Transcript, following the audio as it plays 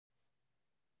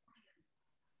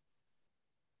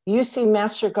UC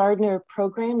Master Gardener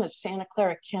program of Santa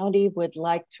Clara County would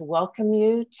like to welcome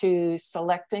you to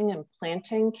selecting and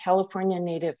planting California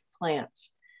native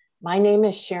plants. My name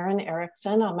is Sharon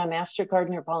Erickson. I'm a Master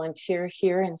Gardener volunteer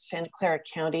here in Santa Clara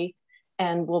County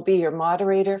and will be your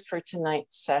moderator for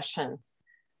tonight's session.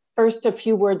 First, a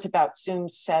few words about Zoom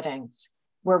settings.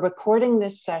 We're recording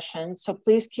this session, so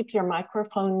please keep your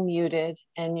microphone muted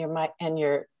and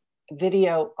your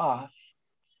video off.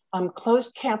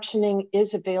 Closed captioning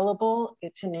is available.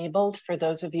 It's enabled for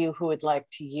those of you who would like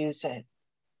to use it.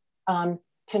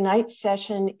 Tonight's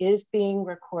session is being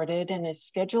recorded and is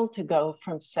scheduled to go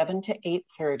from 7 to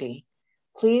 8:30.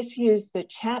 Please use the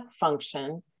chat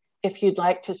function if you'd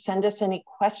like to send us any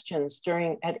questions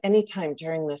at any time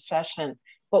during the session,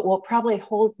 but we'll probably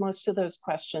hold most of those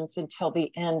questions until the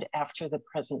end after the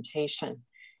presentation,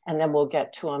 and then we'll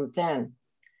get to them then.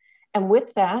 And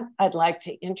with that, I'd like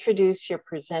to introduce your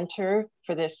presenter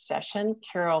for this session,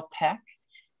 Carol Peck.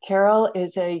 Carol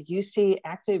is a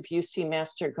active UC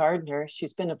Master Gardener.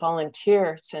 She's been a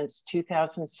volunteer since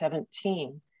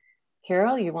 2017.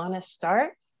 Carol, you want to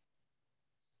start?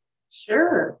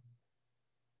 Sure.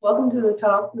 Welcome to the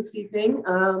talk this evening.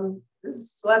 This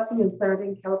is Selecting and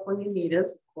Planting California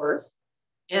Natives, of course,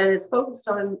 and it's focused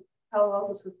on Palo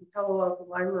Alto since the Palo Alto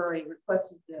Library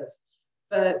requested this.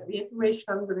 But the information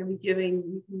I'm going to be giving,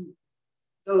 you can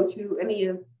go to any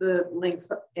of the links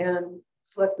and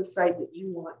select the site that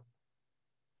you want.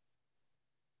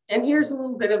 And here's a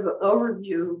little bit of an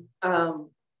overview to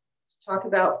talk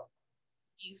about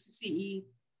UCCE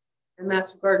and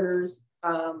Master Gardeners.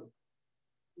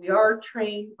 We are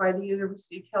trained by the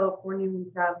University of California. We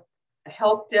have a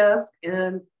help desk,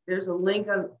 and there's a link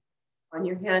on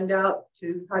your handout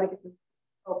to how to get the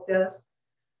help desk.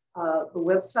 The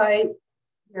website.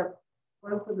 We have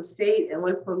one for the state and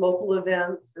one for local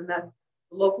events, and that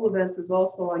the local events is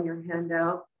also on your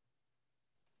handout.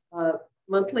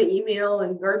 Monthly email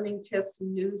and gardening tips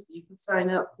and news that you can sign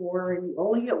up for, and you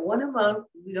only get one a month.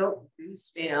 We don't do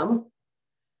spam.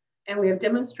 And we have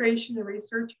demonstration and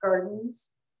research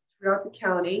gardens throughout the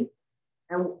county,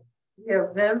 and we have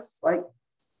events like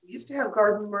we used to have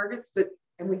garden markets,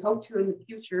 and we hope to in the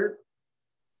future.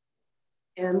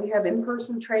 And we have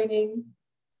in-person training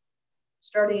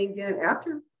starting again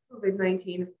after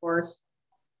COVID-19, of course,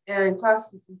 and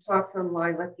classes and talks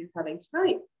online like you're having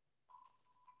tonight.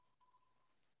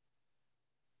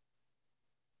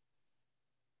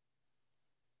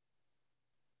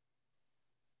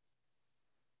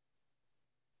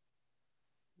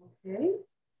 Okay,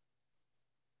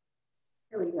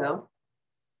 here we go.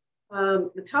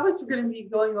 The topics we're going to be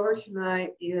going over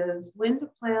tonight is when to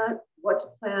plant, what to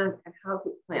plant, and how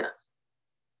to plant.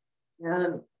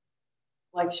 And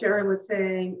like Sharon was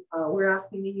saying, we're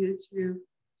asking you to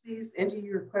please enter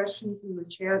your questions in the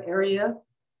chat area,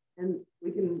 and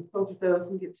we can filter those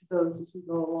and get to those as we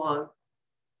go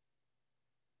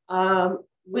along.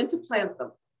 When to plant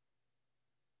them.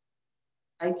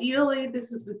 Ideally,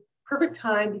 this is the perfect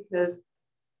time because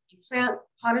you plant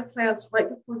potted plants right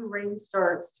before the rain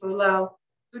starts to allow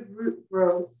good root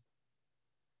growth.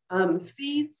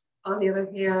 Seeds, on the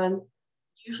other hand,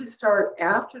 usually start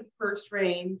after the first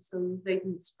rain so they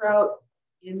can sprout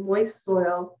in moist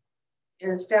soil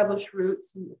and establish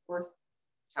roots, and of course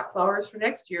have flowers for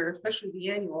next year, especially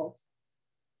the annuals.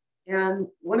 And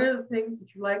one of the things,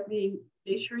 if you like me,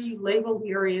 make sure you label the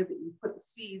area that you put the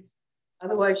seeds.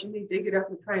 Otherwise, you may dig it up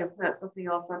and try and plant something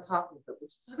else on top of it,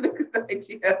 which is not a good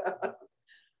idea.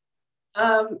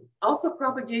 Also,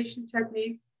 propagation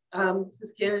techniques.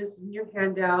 This again is in your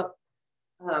handout.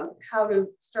 How to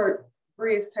start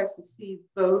various types of seeds,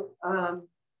 both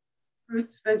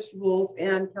fruits, vegetables,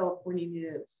 and California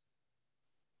natives.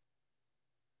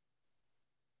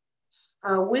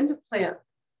 When to plant.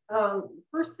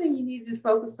 First thing you need to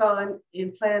focus on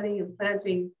in planting and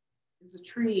planting is the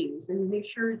trees, and make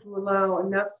sure to allow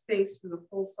enough space for the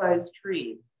full-size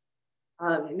tree.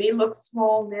 It may look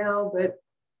small now, but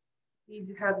you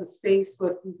need to have the space so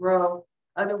it can grow.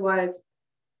 Otherwise,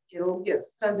 it'll get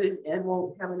stunted and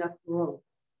won't have enough room.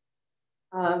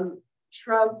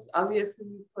 Shrubs, obviously,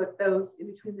 you put those in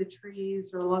between the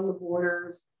trees or along the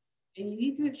borders, and you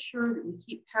need to ensure that you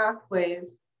keep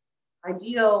pathways.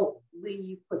 Ideally,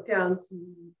 you put down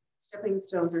some stepping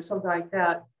stones or something like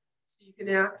that so you can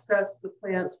access the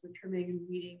plants for trimming and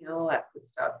weeding and all that good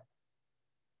stuff.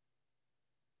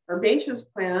 Herbaceous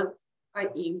plants,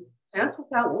 i.e. plants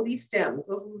without woody stems,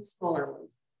 those are the smaller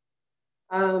ones.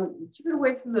 Keep it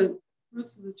away from the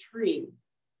roots of the tree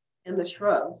and the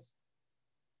shrubs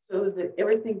so that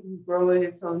everything can grow at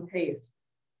its own pace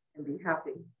and be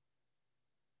happy.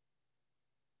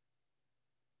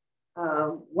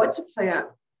 What to plant.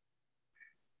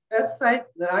 best site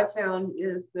that I found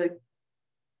is the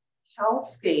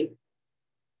Calscape,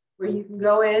 where you can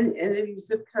go in and if you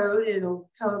zip code, it'll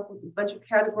come up with a bunch of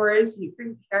categories. And you pick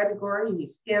a category and you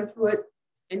scan through it,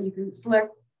 and you can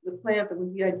select the plant that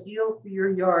would be ideal for your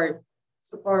yard,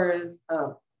 so far as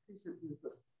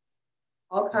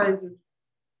all kinds of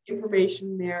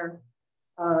information there.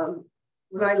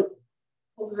 When I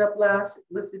pulled it up last, it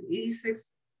listed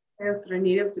 86 plants that are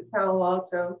native to Palo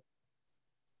Alto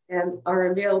and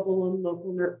are available in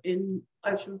local,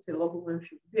 I shouldn't say local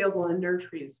nurseries, available in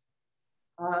nurseries.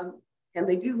 And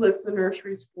they do list the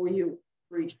nurseries for you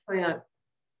for each plant.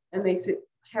 And they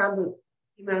have the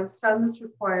amount of sun that's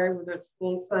required, whether it's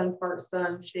full sun, part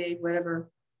sun, shade,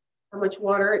 whatever, how much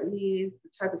water it needs, the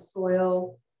type of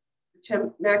soil,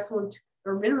 the maximum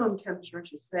or minimum temperature, I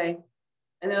should say,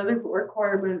 and other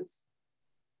requirements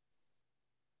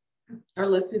are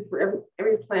listed for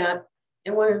every plant.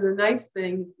 And one of the nice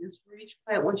things is for each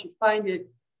plant, once you find it,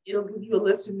 it'll give you a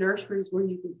list of nurseries where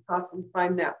you can possibly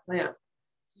find that plant.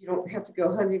 So you don't have to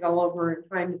go hunting all over and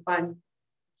trying to find the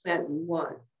plant you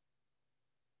want.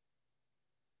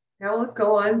 Now let's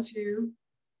go on to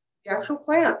the actual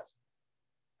plants.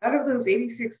 Out of those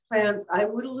 86 plants, I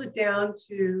whittled it down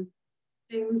to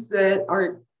things that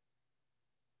are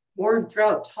more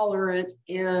drought tolerant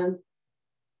and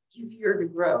easier to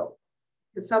grow.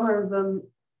 Because some of them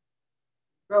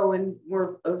grow in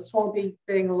more of a swampy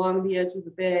thing along the edge of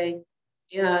the bay,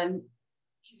 and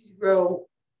easy to grow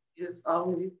is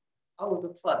always a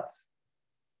plus.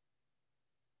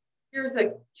 Here's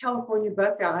a California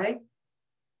buckeye.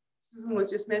 Susan was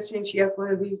just mentioning she has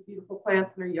one of these beautiful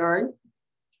plants in her yard,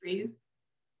 trees.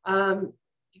 You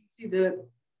can see the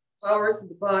flowers at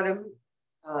the bottom.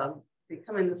 They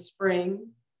come in the spring.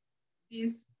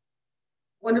 These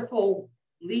wonderful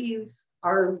leaves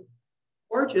are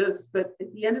gorgeous, but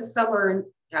at the end of summer and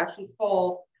actually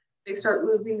fall, they start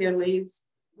losing their leaves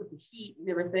with the heat and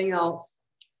everything else.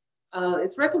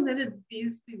 It's recommended that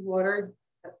these be watered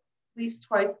at least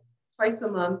twice a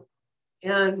month.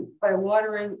 And by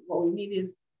watering, what we need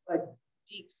is like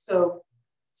deep soak,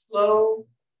 slow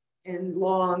and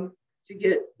long to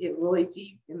get it really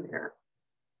deep in there.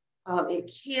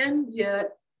 It can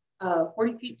get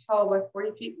 40 feet tall by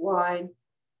 40 feet wide.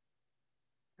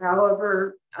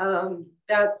 However,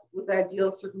 that's with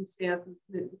ideal circumstances,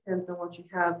 and it depends on what you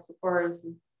have so far as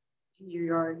in your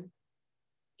yard.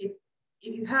 If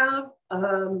you have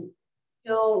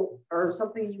hill or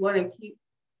something you want to keep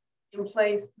in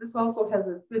place, this also has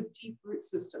a good deep root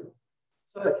system,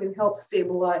 so it can help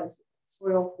stabilize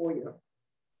soil for you.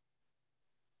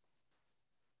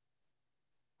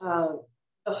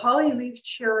 The holly leaf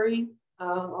cherry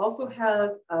also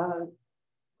has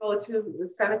relative to the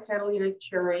Santa Catalina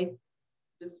cherry.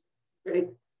 Is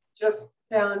just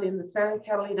found in the Santa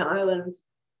Catalina Islands,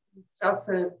 South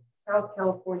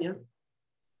California.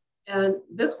 And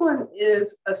this one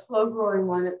is a slow growing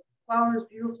one. It flowers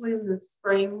beautifully in the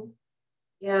spring,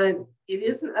 and it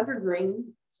is an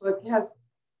evergreen, so it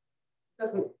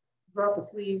doesn't drop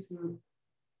its leaves. And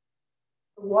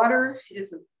the water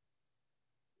is, it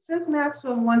says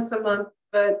maximum once a month,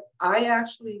 but I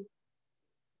actually,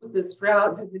 with this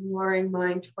drought, have been watering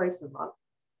mine twice a month,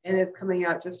 and it's coming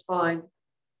out just fine.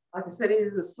 Like I said, it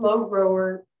is a slow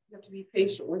grower. You have to be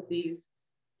patient with these.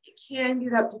 It can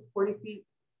get up to 40 feet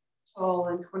tall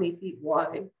and 20 feet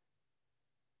wide.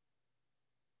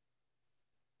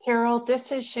 Carol,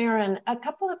 this is Sharon. A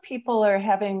couple of people are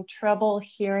having trouble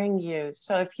hearing you.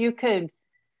 So if you could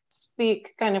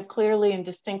speak kind of clearly and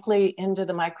distinctly into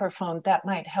the microphone, that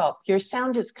might help. Your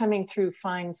sound is coming through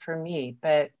fine for me,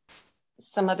 but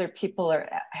some other people are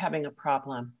having a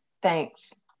problem.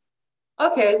 Thanks.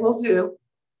 Okay, will do.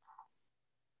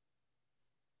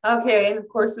 Okay, and of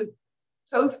course, the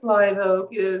coast live oak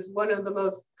is one of the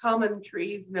most common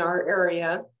trees in our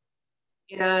area.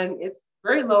 And it's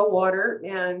very low water,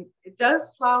 and it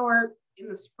does flower in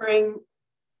the spring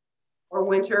or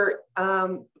winter.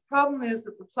 The problem is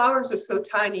that the flowers are so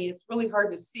tiny, it's really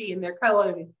hard to see, and they're kind of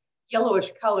like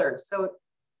yellowish color, so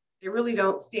they really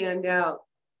don't stand out.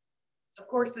 Of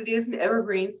course, it is an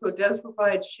evergreen, so it does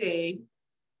provide shade,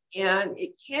 and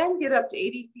it can get up to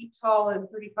 80 feet tall and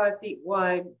 35 feet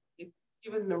wide if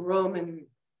given the room and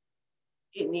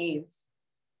it needs.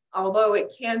 Although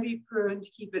it can be pruned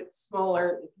to keep it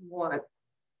smaller if you want.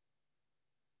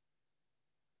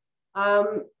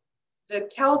 The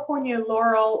California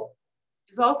laurel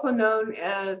is also known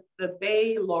as the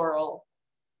bay laurel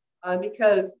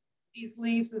because these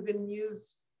leaves have been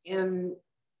used in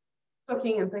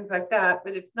cooking and things like that,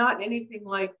 but it's not anything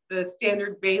like the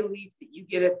standard bay leaf that you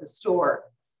get at the store.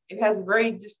 It has a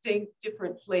very distinct,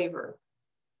 different flavor.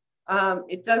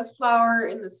 It does flower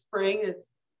in the spring. It's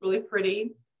really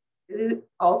pretty. It is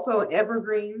also an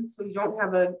evergreen, so you don't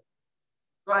have a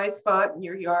dry spot in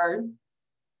your yard.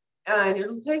 And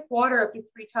it'll take water up to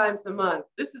 3 times a month.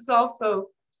 This is also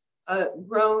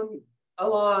grown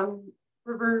along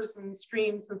rivers and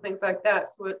streams and things like that,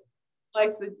 so it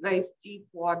likes a nice deep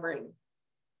watering.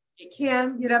 It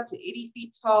can get up to 80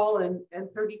 feet tall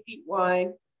and 30 feet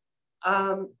wide.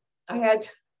 I had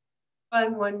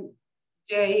fun one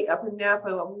day up in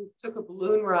Napa. We took a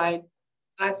balloon ride.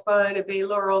 I spotted a bay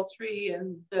laurel tree,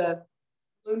 and the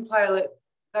balloon pilot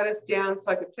got us down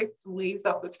so I could pick some leaves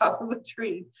off the top of the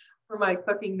tree for my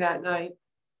cooking that night,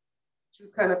 which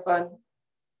was kind of fun.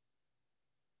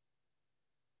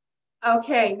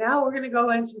 Okay, now we're going to go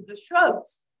into the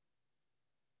shrubs.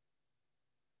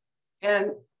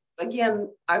 And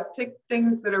again, I've picked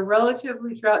things that are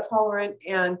relatively drought tolerant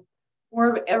and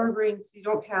more of evergreens, so you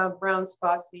don't have brown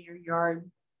spots in your yard.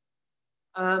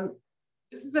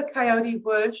 This is a coyote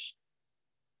bush.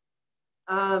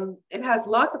 It has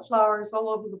lots of flowers all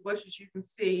over the bush, as you can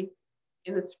see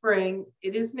in the spring.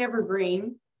 It is an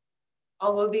evergreen,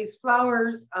 although these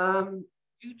flowers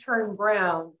do turn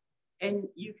brown, and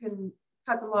you can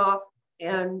cut them off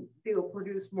and they will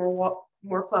produce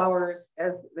more flowers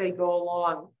as they go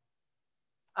along.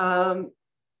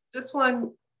 This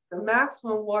one, the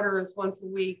maximum water is once a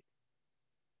week,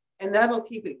 and that'll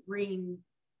keep it green.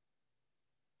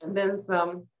 And then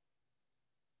some.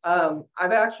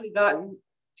 I've actually gotten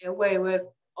away with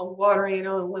watering it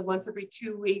only once every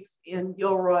 2 weeks in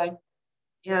Gilroy,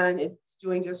 and it's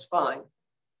doing just fine.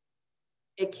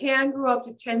 It can grow up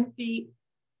to 10 feet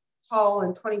tall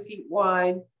and 20 feet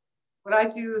wide. What I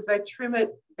do is I trim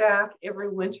it back every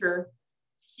winter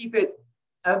to keep it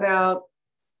about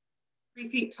 3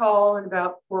 feet tall and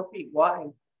about 4 feet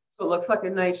wide. So it looks like a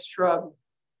nice shrub.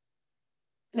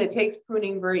 And it takes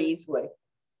pruning very easily.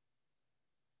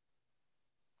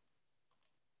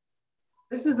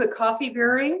 This is a coffee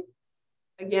berry.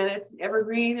 Again, it's an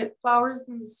evergreen. It flowers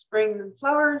in the spring. The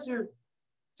flowers are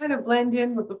kind of blend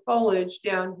in with the foliage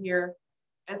down here.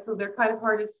 And so they're kind of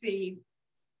hard to see.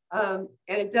 And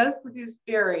it does produce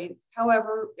berries.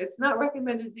 However, it's not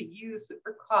recommended to use it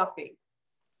for coffee.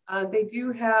 They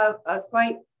do have a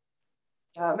slight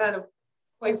amount of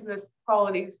poisonous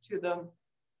qualities to them,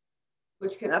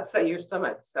 which can upset your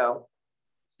stomach. So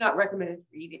it's not recommended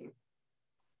for eating.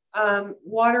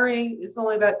 Watering is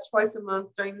only about twice a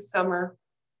month during the summer.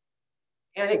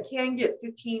 And it can get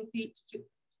 15 feet to,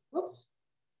 whoops,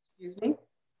 excuse me,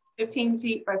 15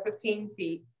 feet by 15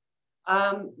 feet.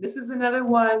 This is another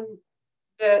one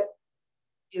that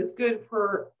is good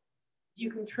for,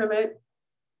 you can trim it,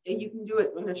 and you can do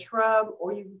it in a shrub,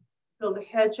 or you can build a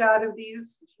hedge out of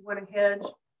these if you want a hedge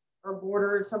or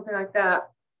border or something like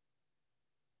that.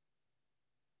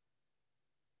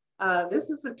 This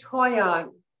is a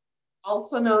toyon,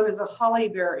 also known as a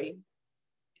hollyberry.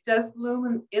 It does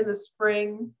bloom in the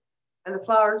spring, and the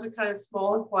flowers are kind of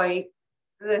small and white,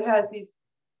 and it has these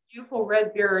beautiful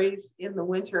red berries in the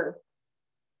winter,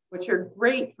 which are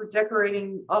great for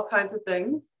decorating all kinds of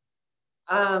things.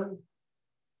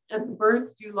 And the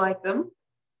birds do like them.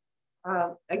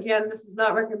 Again, this is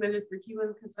not recommended for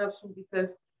human consumption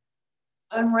because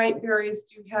unripe berries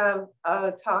do have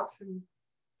toxin.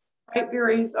 Ripe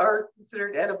berries are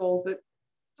considered edible, but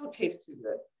don't taste too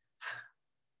good.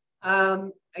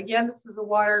 Again, this is a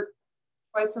water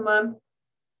twice a month.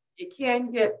 It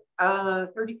can get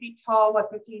 30 feet tall by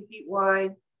 15 feet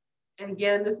wide. And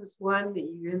again, this is one that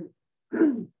you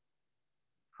can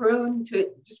prune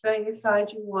to just about any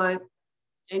size you want.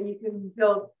 And you can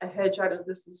build a hedge out of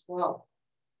this as well.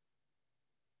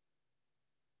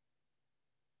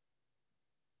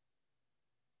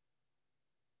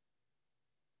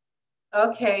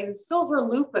 Okay, the silver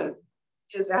lupin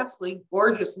is absolutely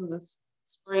gorgeous in the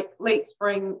spring, late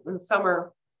spring and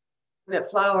summer when it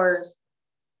flowers.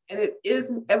 And it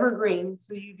is an evergreen,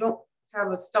 so you don't have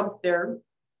a stump there.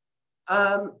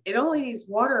 It only needs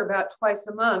water about twice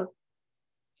a month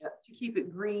to keep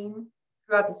it green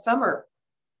throughout the summer.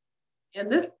 And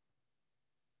this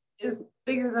is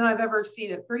bigger than I've ever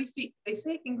seen it. 30 feet, they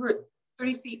say it can grow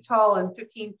 30 feet tall and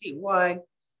 15 feet wide.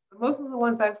 But most of the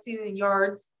ones I've seen in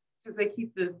yards, because they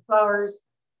keep the flowers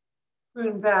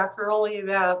pruned back, are only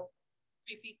about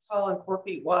 3 feet tall and 4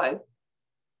 feet wide.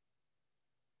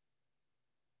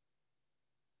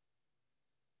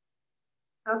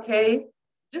 Okay,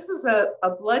 this is a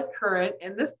blood currant,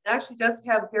 and this actually does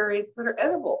have berries that are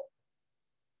edible.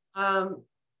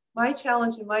 My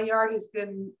challenge in my yard has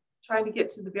been trying to get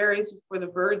to the berries before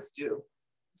the birds do.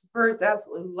 The birds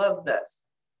absolutely love this.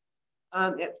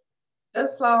 It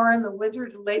does flower in the winter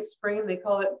to late spring. They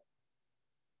call it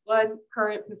blood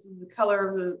currant. This is the color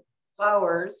of the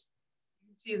flowers. You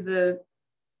can see the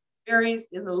berries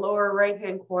in the lower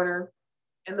right-hand corner,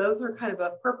 and those are kind of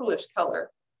a purplish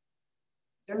color.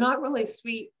 They're not really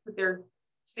sweet, but they're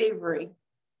savory.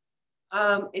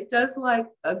 It does like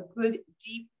a good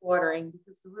deep watering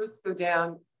because the roots go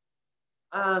down.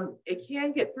 It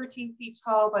can get 13 feet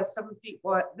tall by 7 feet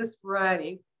wide, this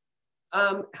variety.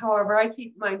 However, I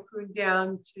keep mine pruned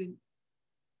down to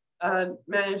a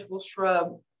manageable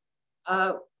shrub.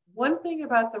 One thing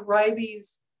about the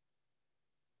ribes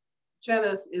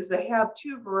genus is they have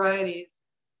two varieties.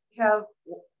 They have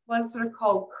ones that are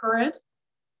called currant,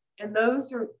 and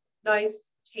those are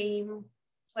nice, tame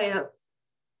plants.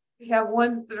 They have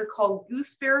ones that are called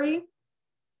gooseberry,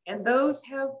 and those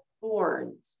have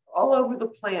thorns all over the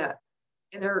plant,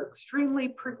 and they're extremely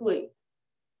prickly.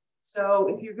 So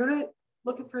if you're going to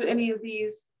look for any of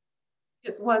these,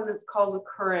 it's one that's called a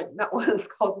currant, not one that's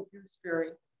called a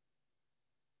gooseberry.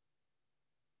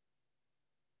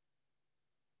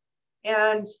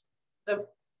 And the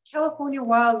California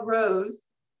wild rose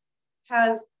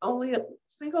has only a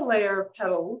single layer of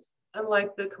petals,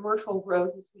 unlike the commercial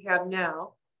roses we have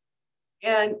now.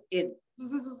 And it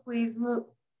loses its leaves in the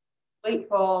late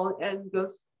fall and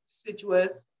goes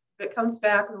deciduous. It comes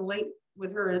back in the late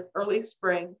winter and early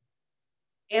spring.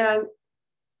 And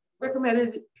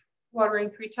recommended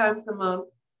watering 3 times a month.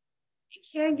 It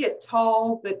can get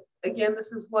tall, but again,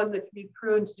 this is one that can be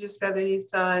pruned to just about any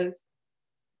size.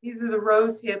 These are the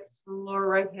rose hips in the lower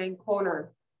right-hand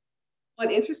corner. One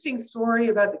interesting story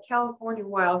about the California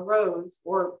wild rose,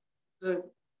 or the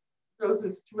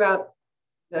roses throughout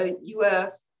the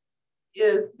US,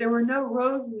 is there were no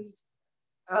roses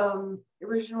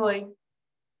originally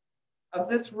of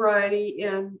this variety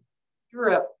in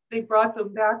Europe. They brought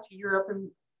them back to Europe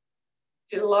and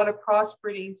did a lot of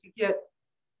crossbreeding to get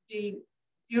the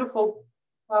beautiful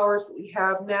flowers that we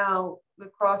have now, the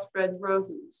crossbred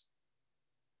roses.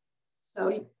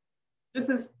 So this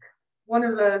is one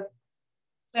of the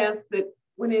plants that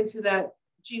went into that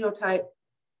genotype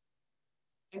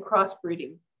and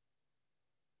crossbreeding.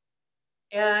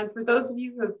 And for those of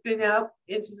you who have been out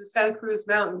into the Santa Cruz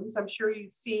Mountains, I'm sure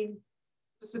you've seen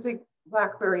Pacific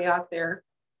blackberry out there,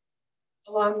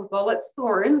 along with all its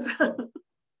thorns.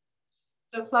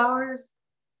 The flowers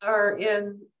are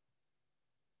in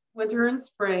winter and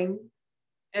spring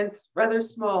and rather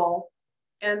small,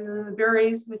 and the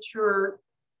berries mature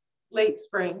late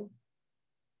spring.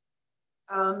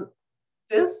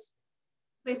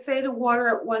 They say to water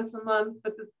it once a month,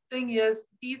 but the thing is,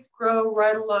 these grow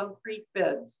right along creek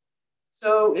beds.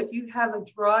 So if you have a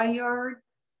dry yard,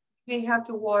 you may have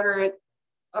to water it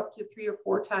up to 3 or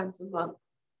 4 times a month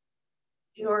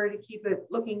in order to keep it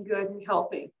looking good and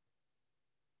healthy.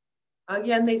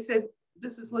 Again, they said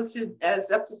this is listed as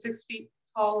up to 6 feet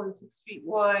tall and 6 feet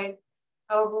wide.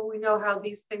 However, we know how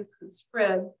these things can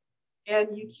spread.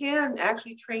 And you can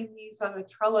actually train these on a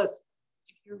trellis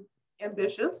if you're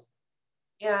ambitious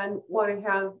and want to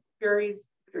have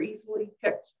berries that are easily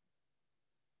picked.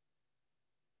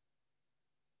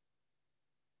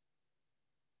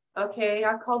 Okay,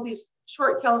 I call these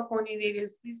short California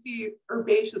natives. These are the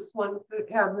herbaceous ones that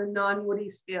have the non-woody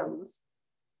stems.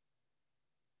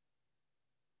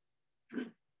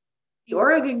 The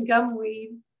Oregon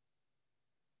gumweed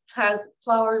has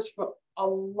flowers for a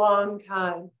long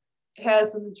time. It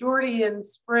has a majority in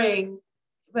spring,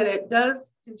 but it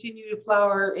does continue to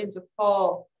flower into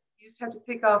fall. You just have to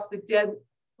pick off the dead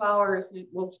flowers and it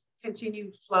will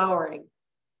continue flowering.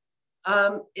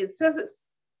 It says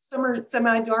it's summer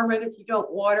semi-dormant if you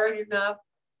don't water it enough.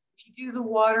 If you do the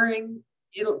watering,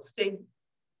 it'll stay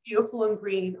beautiful and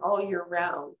green all year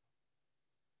round.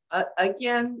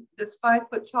 Again, this 5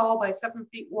 foot tall by 7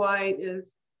 feet wide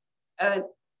is an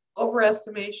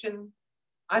overestimation.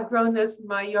 I've grown this in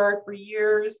my yard for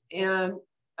years and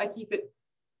I keep it,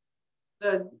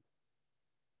 the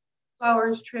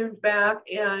flowers trimmed back,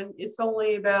 and it's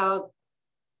only about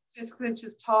 6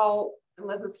 inches tall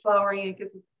unless it's flowering. It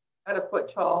gets about 1 foot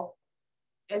tall.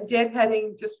 And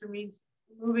deadheading just means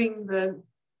removing the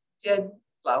dead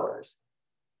flowers.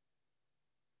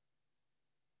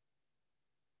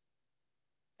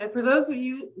 And for those of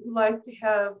you who like to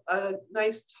have a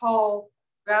nice, tall,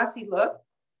 grassy look,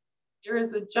 there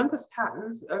is a Juncus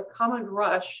patens, a common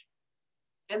rush.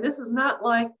 And this is not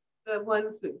like the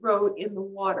ones that grow in the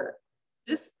water.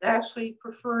 This actually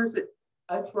prefers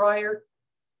a drier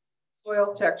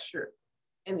soil texture.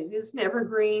 And it is never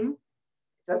green.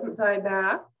 It doesn't die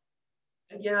back.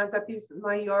 Again, I've got these in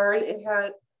my yard.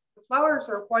 The flowers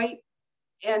are white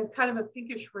and kind of a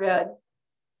pinkish red.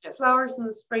 It flowers in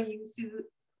the spring. You can see the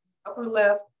upper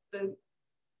left, the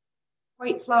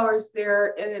white flowers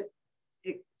there, and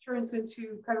it turns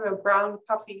into kind of a brown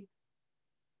puffy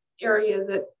area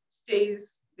that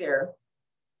stays there.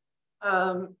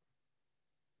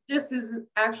 This is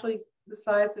actually the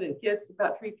size that it gets,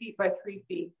 about 3 feet by 3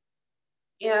 feet.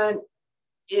 And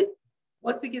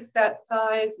once it gets that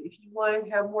size, if you want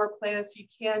to have more plants, you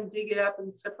can dig it up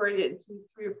and separate it into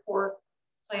 3 or 4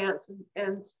 plants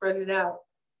and spread it out.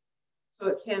 So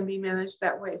it can be managed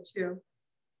that way too.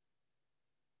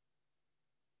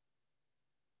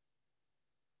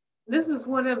 This is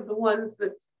one of the ones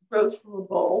that grows from a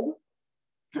bulb.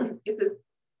 It's an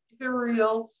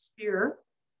ethereal spear.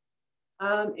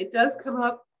 It does come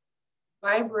up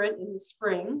vibrant in the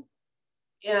spring,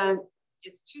 and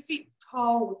it's 2 feet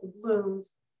tall with the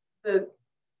blooms. The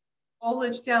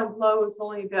foliage down below is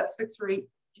only about 6 or 8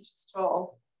 inches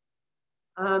tall.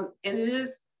 And it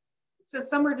says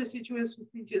summer deciduous, which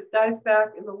means it dies back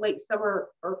in the late summer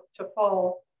or to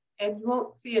fall, and you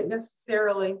won't see it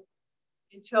necessarily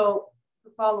until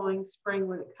the following spring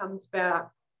when it comes back.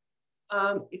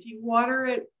 If you water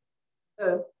it,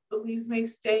 the leaves may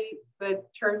stay, but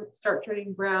start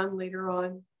turning brown later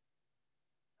on.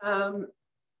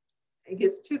 It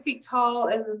gets 2 feet tall,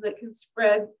 and then it can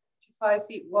spread to 5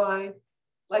 feet wide.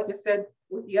 Like I said,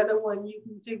 with the other one, you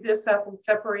can dig this up and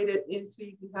separate it in so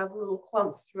you can have little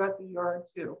clumps throughout the yard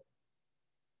too.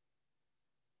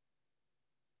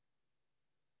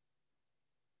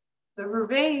 The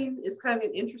vervain is kind of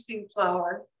an interesting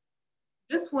flower.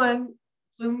 This one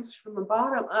blooms from the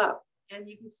bottom up, and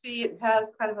you can see it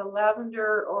has kind of a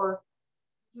lavender or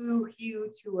blue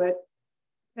hue to it,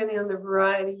 depending on the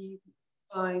variety you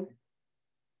find.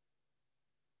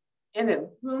 And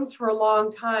it blooms for a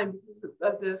long time because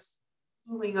of this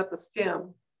blooming up a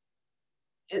stem.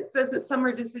 It says it's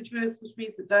summer deciduous, which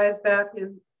means it dies back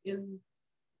in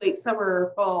late summer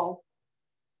or fall.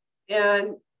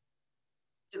 And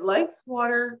it likes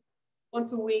water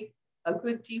once a week, a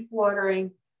good deep watering,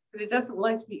 but it doesn't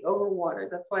like to be overwatered.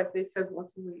 That's why they said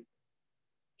once a week.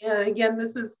 And again,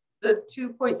 this is the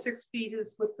 2.6 feet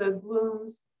is with the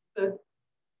blooms. The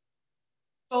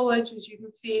foliage, as you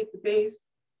can see at the base,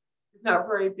 is not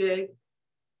very big.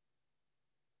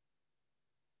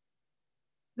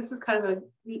 This is kind of a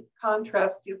neat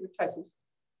contrast to other types of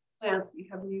plants that you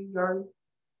have in your yard.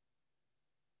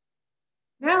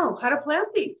 Now, how to plant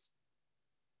these.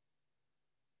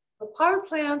 The potted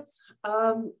plants,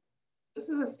 this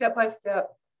is a step-by-step.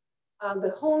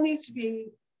 The hole needs to be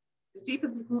as deep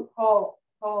as the root ball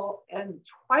and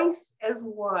twice as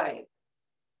wide.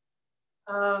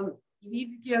 You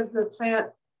need to give the plant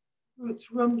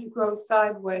roots room to grow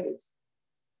sideways.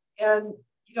 And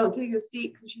you don't dig as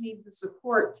deep because you need the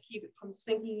support to keep it from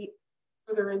sinking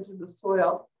further into the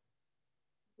soil.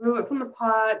 Remove it from the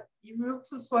pot, you remove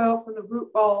some soil from the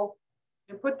root ball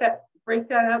and break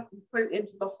that up and put it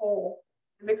into the hole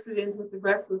and mix it in with the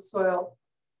rest of the soil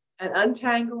and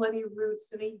untangle any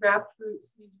roots, any wrapped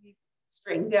roots need to be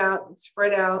straightened out and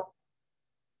spread out.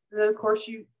 And then of course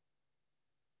you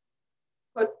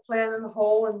put the plant in the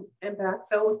hole and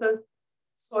backfill with the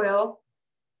soil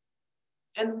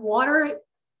and water it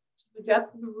to the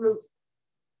depth of the roots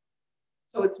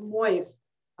so it's moist.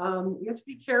 You have to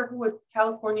be careful with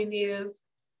California natives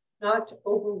not to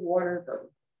overwater them.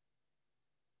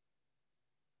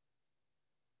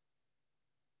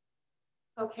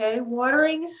 Okay,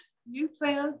 watering new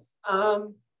plants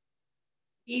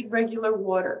need regular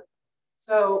water.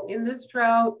 So in this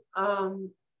drought,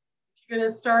 if you're going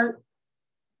to start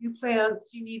new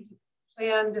plants, you need to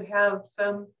plan to have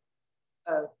some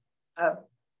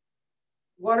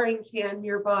watering can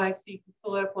nearby so you can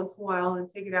fill it up once in a while and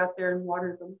take it out there and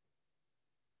water them.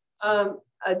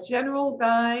 A general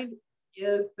guide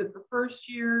is that the first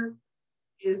year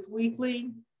is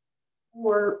weekly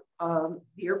for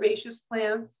the herbaceous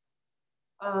plants.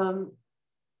 And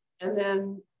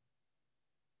then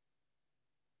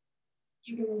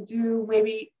you can do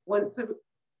maybe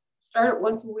start it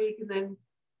once a week and then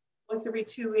once every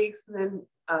 2 weeks and then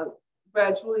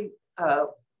gradually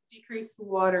decrease the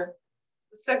water.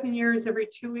 The second year is every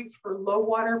 2 weeks for low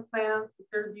water plants. The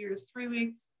third year is 3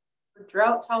 weeks for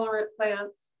drought tolerant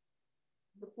plants.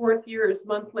 The fourth year is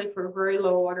monthly for very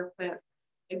low water plants.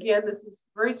 Again, this is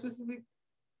very specific.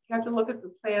 You have to look at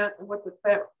the plant and what the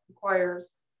plant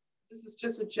requires. This is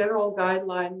just a general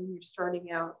guideline when you're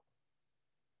starting out.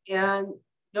 And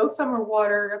no summer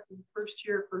water after the first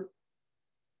year for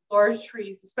large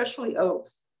trees, especially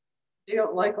oaks. They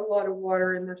don't like a lot of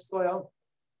water in their soil.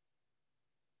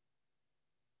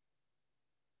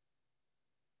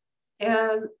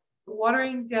 And the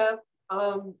watering depth,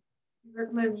 we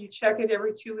recommend you check it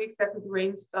every 2 weeks after the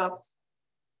rain stops.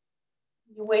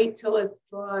 You wait till it's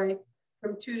dry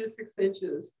from 2 to 6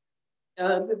 inches.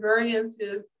 The variance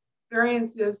is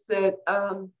that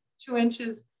 2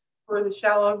 inches for the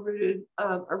shallow rooted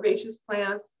herbaceous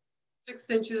plants, 6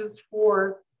 inches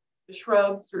for the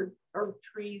shrubs or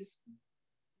trees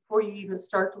before you even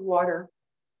start to water.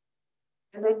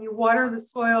 And then you water the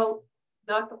soil,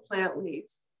 not the plant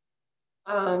leaves.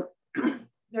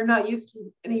 They're not used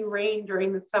to any rain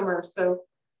during the summer, so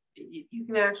you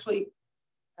can actually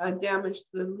damage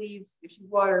the leaves if you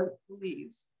water the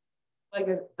leaves, like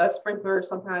a sprinkler or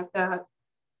something like that.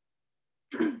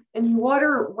 And you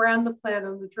water around the plant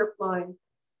on the drip line.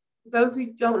 For those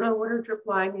who don't know what a drip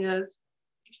line is,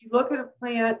 if you look at a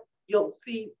plant, you'll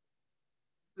see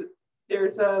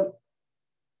there's the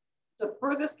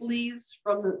furthest leaves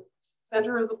from the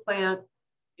center of the plant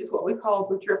is what we call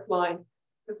the drip line.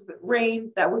 Because if it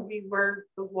rained, that would be where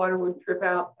the water would drip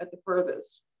out at the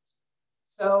furthest.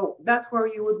 So that's where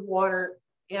you would water,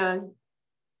 and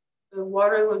the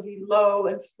water would be low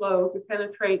and slow to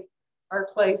penetrate our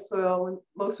clay soil. And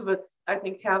most of us, I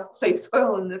think, have clay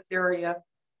soil in this area.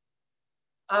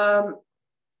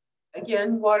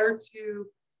 Again, water to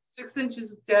 6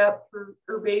 inches depth for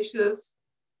herbaceous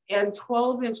and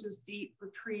 12 inches deep for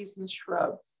trees and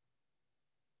shrubs,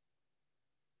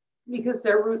 because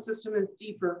their root system is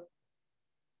deeper.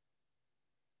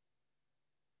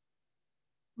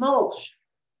 Mulch.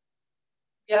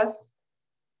 Yes,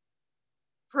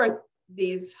 for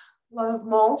these love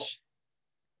mulch.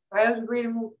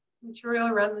 Biodegradable material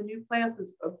around the new plants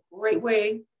is a great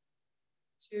way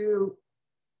to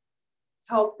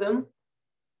help them.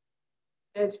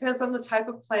 And it depends on the type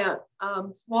of plant.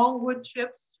 Small wood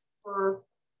chips for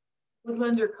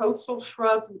woodland or coastal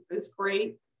shrubs is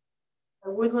great.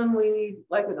 For woodland, we need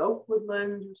like an oak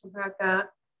woodland or something like that.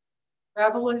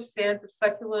 Gravel or sand for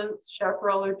succulents,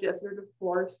 chaparral or desert, of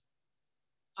course.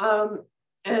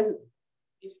 And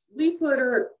if leaf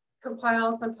litter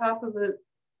compiles on top of the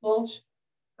mulch,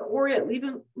 the orient, leave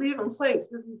it in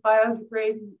place. It will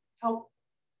biodegrade and help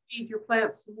feed your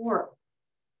plants some more.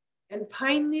 And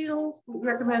pine needles we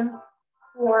recommend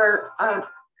for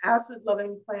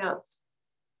acid-loving plants.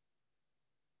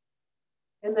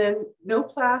 And then no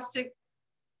plastic,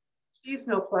 please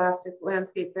no plastic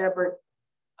landscape fabric.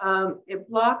 It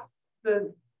blocks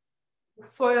the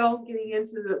soil getting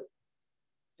into the,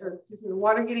 the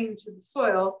water getting into the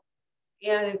soil,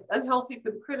 and it's unhealthy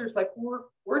for the critters like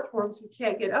earthworms who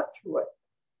can't get up through it.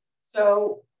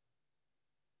 So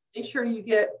make sure you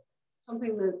get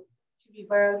something that can be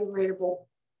biodegradable.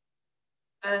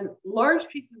 And large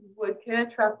pieces of wood can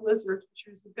attract lizards,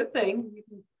 which is a good thing. You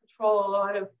can control a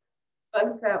lot of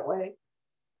bugs that way,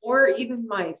 or even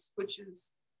mice, which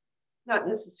is not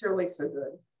necessarily so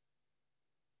good.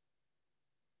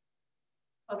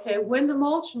 Okay, when to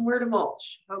mulch and where to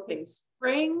mulch. Okay,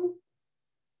 spring,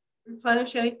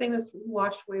 replenish anything that's been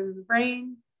washed away with the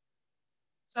rain.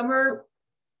 Summer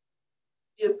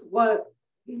is what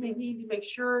you may need to make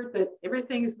sure that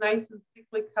everything is nice and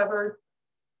thickly covered.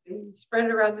 And you spread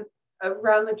it around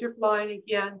the drip line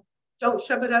again. Don't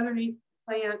shove it underneath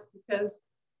the plant, because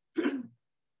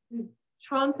the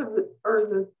trunk of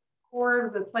the core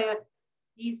of the plant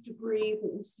needs to breathe,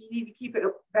 and so you need to keep it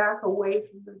back away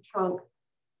from the trunk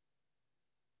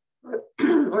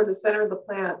or the center of the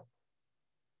plant.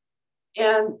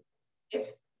 And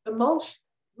the mulch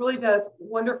really does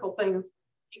wonderful things.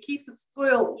 It keeps the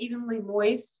soil evenly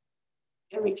moist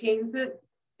and retains it.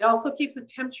 It also keeps the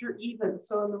temperature even.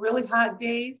 So in the really hot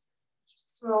days, it keeps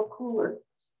the soil cooler.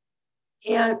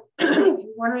 And if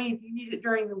you're wondering if you need it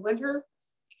during the winter,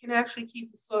 it can actually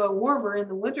keep the soil warmer in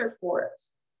the winter for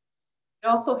us. It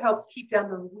also helps keep down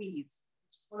the weeds,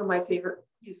 which is one of my favorite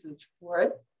uses for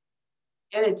it.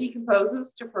 And it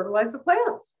decomposes to fertilize the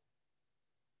plants.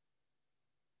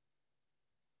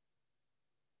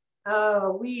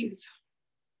 Weeds.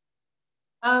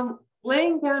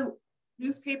 Laying down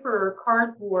newspaper or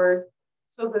cardboard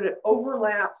so that it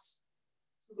overlaps,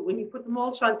 so that when you put the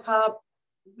mulch on top,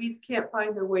 the weeds can't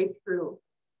find their way through.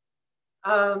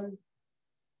 Then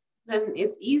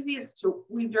it's easiest to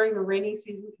weed during the rainy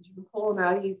season because you can pull them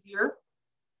out easier.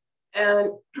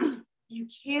 And you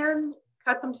can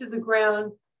cut them to the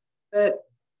ground, but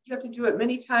you have to do it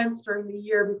many times during the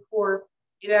year before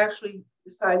it actually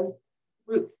decides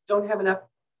roots don't have enough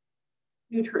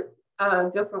nutrient,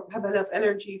 doesn't have enough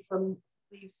energy from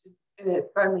leaves, and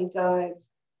it finally dies.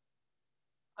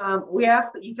 We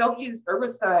ask that you don't use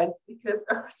herbicides, because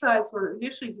herbicides were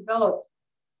initially developed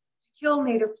to kill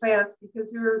native plants,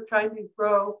 because we were trying to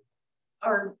grow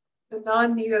the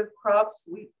non-native crops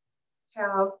we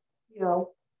have,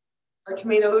 our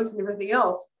tomatoes and everything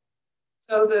else.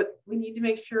 So that we need to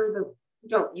make sure that We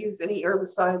don't use any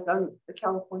herbicides on the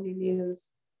California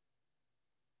natives.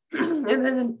 And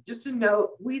then just a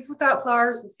note, weeds without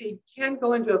flowers and seed can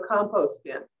go into a compost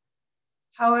bin.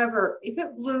 However, if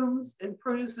it blooms and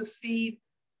produces seed,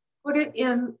 put it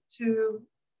into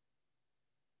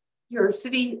your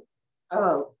city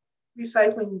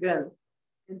recycling bin,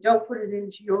 and don't put it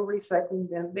into your recycling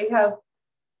bin. They have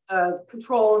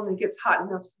control, and it gets hot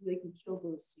enough so they can kill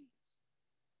those seeds.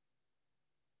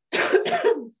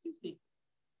 Excuse me.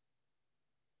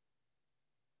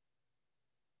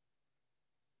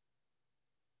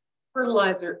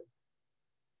 Fertilizer.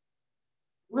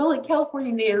 Really,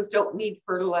 California natives don't need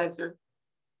fertilizer.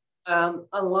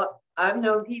 I've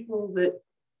known people that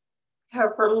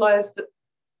have fertilized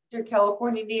their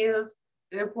California natives,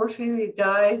 and unfortunately they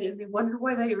died, and they wondered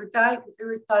why they died, because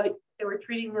they were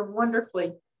treating them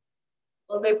wonderfully.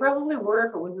 Well, they probably were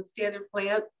if it was a standard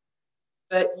plant,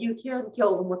 but you can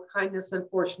kill them with kindness,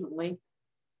 unfortunately.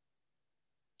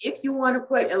 If you want to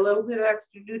put a little bit of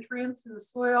extra nutrients in the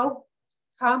soil,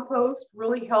 compost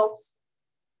really helps.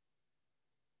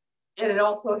 And it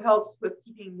also helps with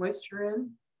keeping moisture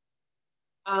in.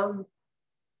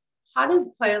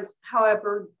 Potted plants,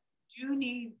 however, do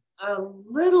need a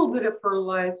little bit of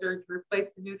fertilizer to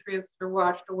replace the nutrients that are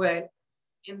washed away.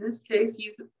 In this case,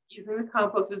 using the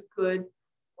compost is good,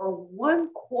 or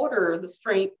 1/4 the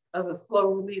strength of a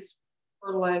slow release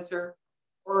fertilizer,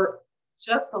 or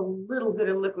just a little bit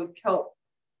of liquid kelp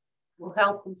will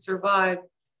help them survive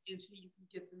until you can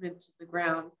get them into the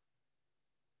ground.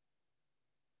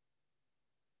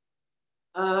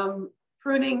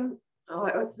 Pruning,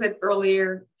 like I said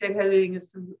earlier, deadheading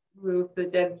is to remove the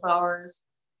dead flowers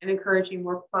and encouraging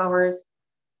more flowers.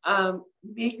 You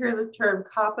may hear the term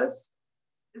coppice.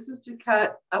 This is to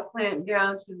cut a plant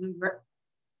down to the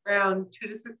ground 2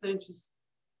 to 6 inches.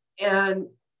 And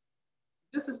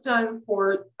this is done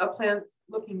for a plant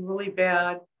looking really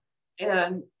bad,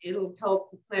 and it'll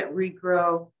help the plant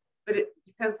regrow, but it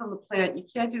depends on the plant. You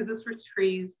can't do this for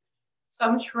trees.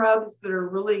 Some shrubs that are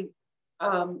really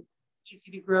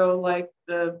easy to grow, like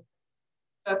the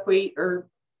buckwheat or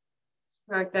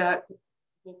something like that,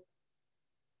 will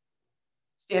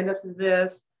stand up to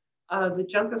this. The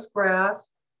juncus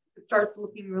grass, if it starts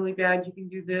looking really bad, you can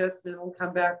do this and it'll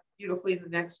come back beautifully the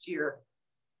next year.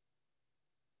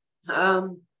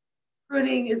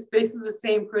 Pruning is basically the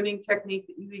same pruning technique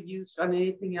that you would use on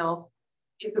anything else.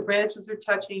 If the branches are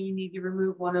touching, you need to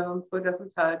remove one of them so it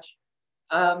doesn't touch.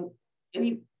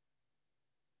 Any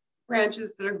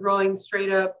branches that are growing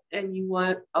straight up and you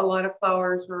want a lot of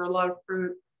flowers or a lot of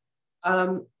fruit,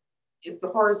 is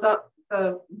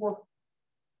the more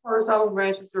horizontal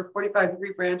branches or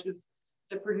 45-degree branches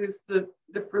that produce the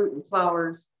fruit and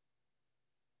flowers.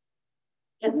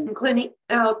 And then cleaning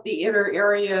out the inner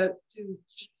area to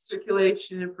keep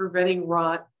circulation and preventing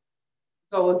rot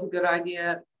is always a good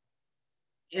idea.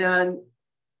 And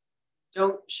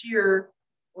don't shear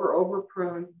or over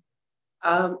prune,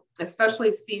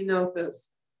 especially ceanothus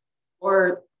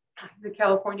or the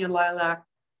California lilac.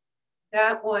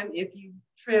 That one, if you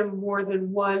trim more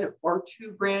than 1 or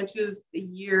 2 branches a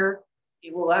year,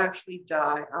 it will actually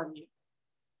die on you.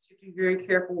 So be very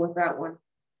careful with that one.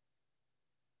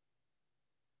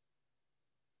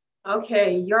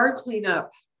 Okay, yard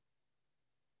cleanup.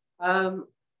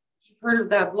 You've heard of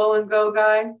that blow and go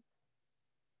guy?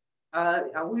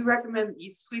 We recommend that you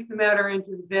sweep the matter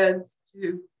into the beds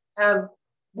to have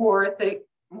more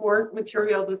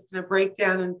material that's going to break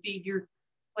down and feed your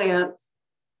plants.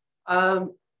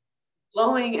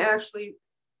 Blowing actually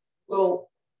will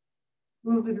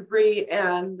move the debris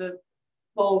and the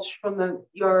mulch from the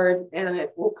yard, and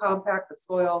it will compact the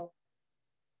soil.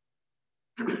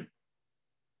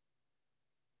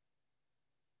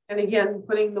 And again,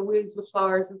 putting the weeds with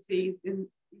flowers and seeds in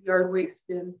the yard waste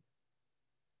bin.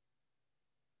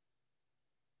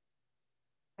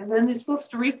 And then this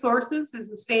list of resources is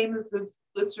the same as this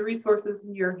list of resources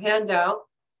in your handout.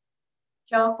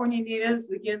 California natives,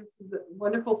 again, this is a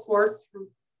wonderful source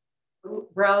for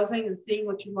browsing and seeing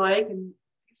what you like and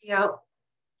picking out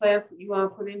plants that you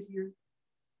want to put into your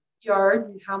yard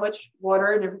and how much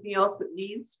water and everything else it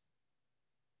needs.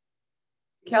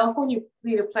 The California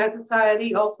Native Plant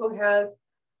Society also has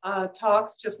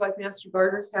talks, just like Master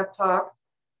Gardeners have talks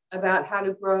about how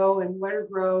to grow and where to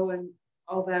grow and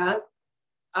all that.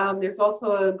 There's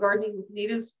also a Gardening with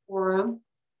Natives forum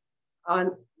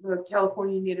on the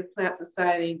California Native Plant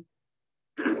Society.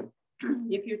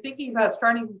 If you're thinking about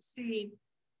starting from seed,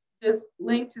 this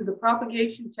link to the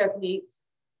propagation techniques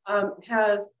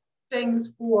has things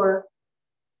for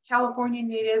California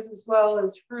natives as well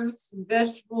as fruits and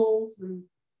vegetables and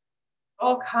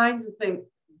all kinds of things,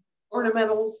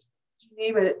 ornamentals, you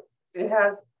name it, it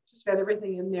has just about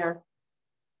everything in there.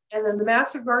 And then the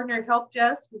Master Gardener Help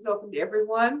Desk is open to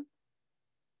everyone.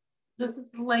 This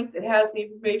is the link that has the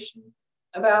information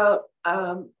about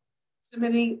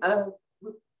submitting a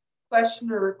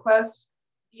question or request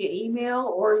via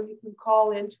email, or you can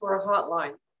call into our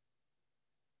hotline.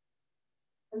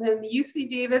 And then the UC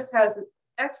Davis has an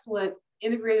excellent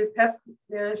integrated pest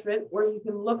management where you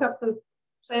can look up the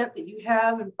plant that you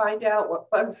have and find out what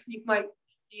bugs you might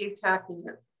be attacking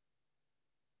it.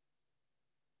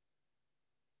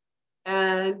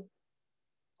 And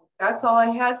that's all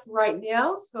I had for right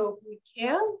now. So if we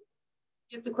can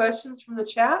get the questions from the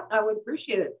chat, I would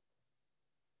appreciate it.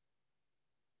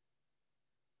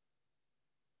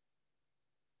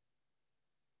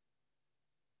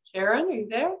 Sharon, are you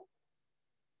there?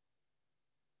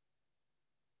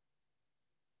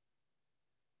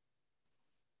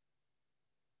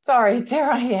 Sorry, there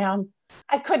I am.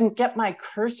 I couldn't get my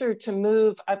cursor to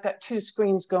move. I've got two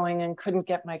screens going and couldn't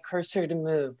get my cursor to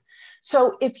move.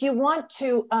 So if you want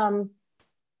to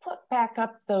put back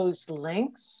up those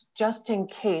links, just in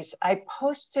case, I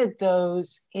posted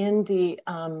those in the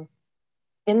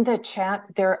chat.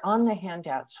 They're on the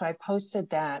handout, so I posted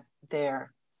that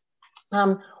there.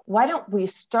 Why don't we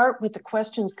start with the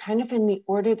questions kind of in the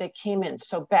order they came in?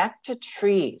 So back to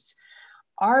trees.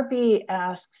 RB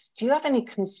asks, do you have any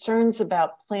concerns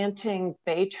about planting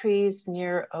bay trees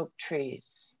near oak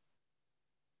trees?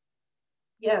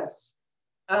 Yes.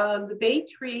 The bay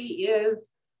tree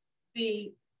is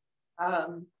the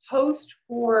host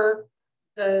for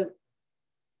the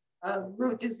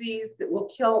root disease that will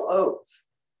kill oaks.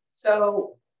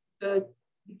 So you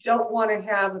don't want to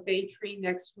have a bay tree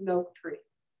next to an oak tree.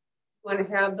 You want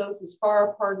to have those as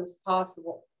far apart as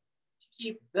possible to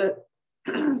keep the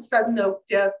sudden oak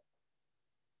death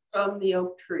from the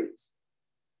oak trees.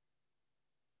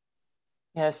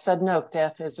 Yeah, sudden oak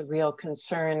death is a real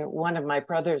concern. One of my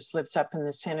brothers lives up in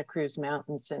the Santa Cruz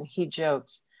Mountains, and he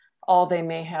jokes, all they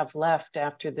may have left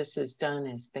after this is done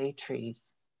is bay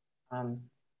trees.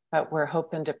 But we're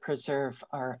hoping to preserve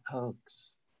our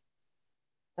oaks.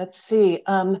 Let's see.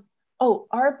 Oh,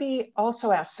 RB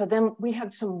also asked, so then we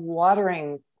had some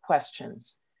watering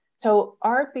questions. So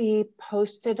RB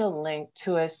posted a link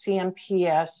to a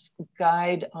CMPS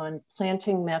guide on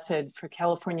planting method for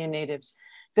California natives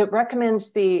that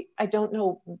recommends the, I don't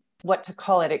know what to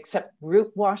call it, except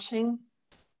root washing,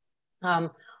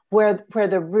 where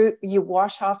the root, you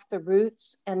wash off the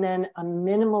roots and then a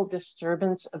minimal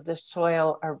disturbance of the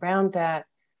soil around that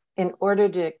in order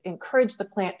to encourage the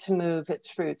plant to move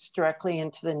its roots directly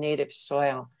into the native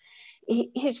soil.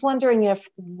 He's wondering if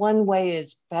one way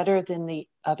is better than the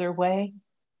other way.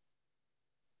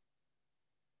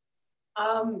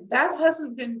 That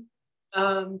hasn't been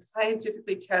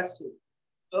scientifically tested.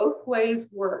 Both ways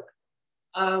work.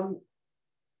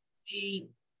 The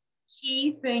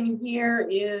key thing here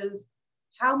is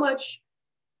how much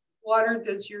water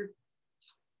does your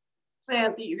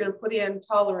plant that you're going to put in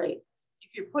tolerate?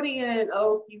 If you're putting in an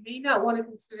oak, you may not want to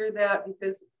consider that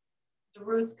because the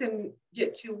roots can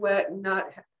get too wet and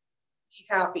not be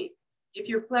happy. If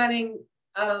you're planting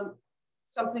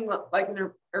something like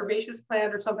an herbaceous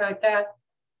plant or something like that,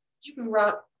 you can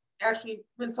actually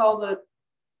rinse all the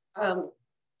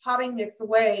potting mix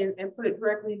away and put it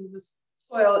directly into the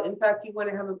soil. In fact, you want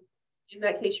to have in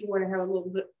that case, you want to have a little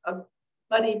bit of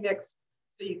muddy mix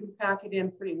so you can pack it in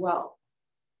pretty well.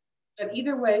 But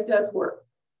either way, it does work.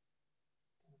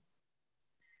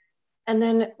 And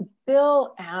then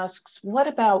Bill asks, what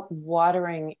about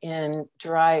watering in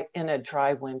a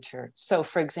dry winter? So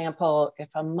for example, if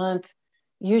a month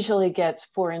usually gets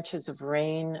 4 inches of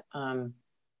rain,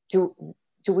 do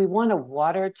we want to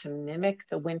water to mimic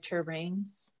the winter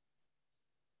rains?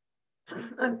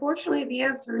 Unfortunately, the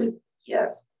answer is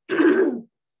yes.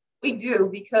 We do,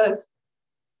 because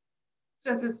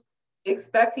since it's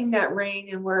expecting that rain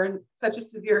and we're in such a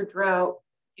severe drought,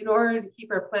 in order to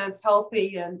keep our plants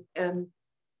healthy and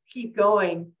keep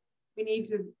going, we need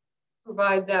to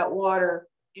provide that water.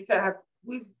 In fact,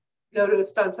 we've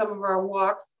noticed on some of our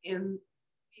walks in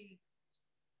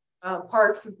the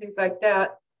parks and things like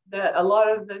that, that a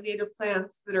lot of the native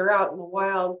plants that are out in the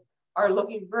wild are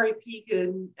looking very peaked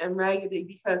and raggedy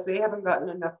because they haven't gotten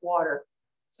enough water.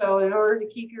 So in order to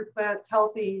keep your plants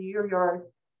healthy in your yard,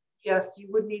 yes, you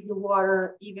would need the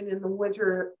water even in the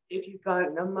winter if you've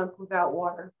gone a month without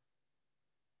water.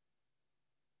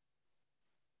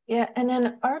 Yeah, and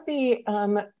then RB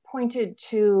pointed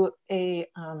to a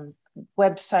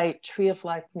website, Tree of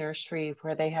Life Nursery,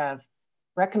 where they have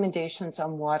recommendations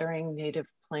on watering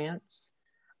native plants.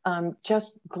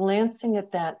 Just glancing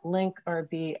at that link,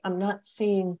 RB, I'm not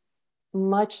seeing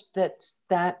much that's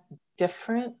that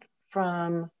different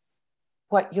from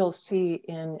what you'll see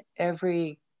in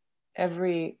every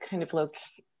kind of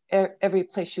every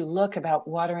place you look about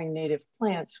watering native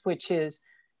plants, which is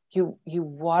you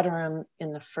water them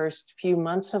in the first few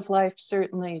months of life,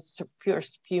 certainly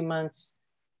first few months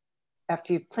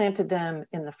after you've planted them,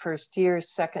 in the first year,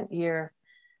 second year.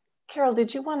 Carol,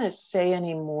 did you want to say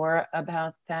any more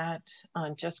about that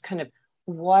on just kind of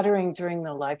watering during the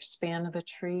lifespan of a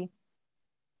tree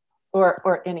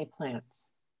or any plant?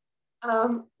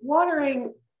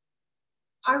 Watering,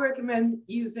 I recommend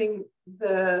using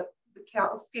the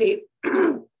Caliscape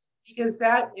because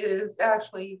that is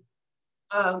actually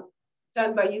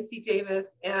done by UC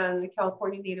Davis and the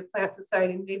California Native Plant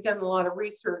Society, and they've done a lot of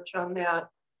research on that.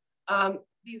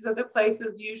 These other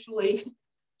places usually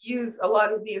use a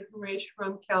lot of the information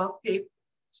from Caliscape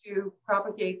to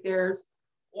propagate theirs,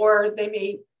 or they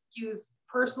may use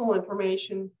personal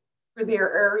information for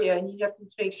their area, and you have to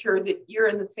make sure that you're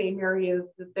in the same area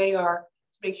that they are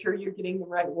to make sure you're getting the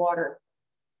right water.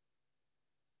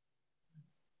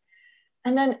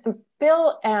 And then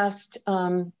Bill asked,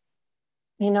 you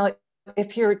know,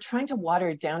 if you're trying to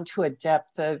water down to a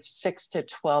depth of 6 to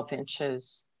 12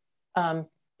 inches,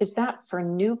 is that for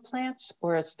new plants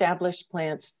or established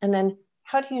plants? And then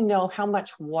how do you know how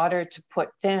much water to put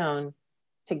down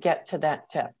to get to that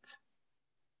depth?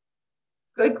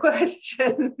 Good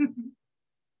question.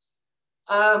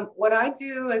 What I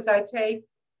do is I take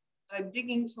a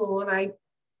digging tool and I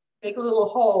make a little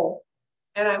hole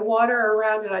and I water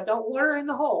around it. I don't water in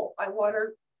the hole. I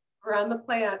water around the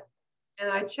plant and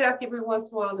I check every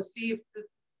once in a while to see if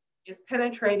it's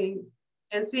penetrating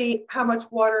and see how much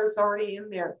water is already in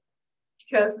there.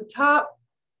 Because the top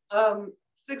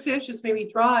 6 inches may be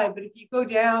dry, but if you go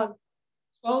down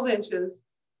 12 inches,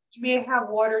 you may have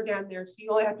water down there, so you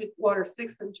only have to water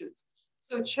 6 inches.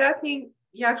 So checking,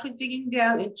 you're actually digging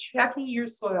down and checking your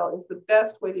soil is the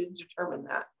best way to determine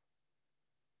that.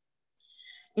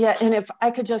 Yeah, and if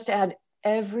I could just add,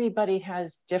 everybody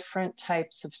has different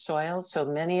types of soil. So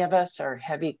many of us are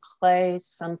heavy clay.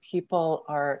 Some people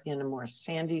are in a more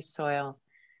sandy soil.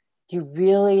 You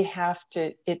really have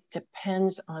to, it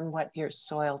depends on what your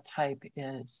soil type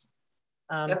is.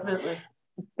 Definitely.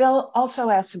 Bill also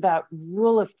asked about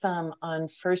rule of thumb on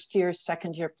first year,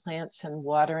 second year plants and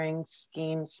watering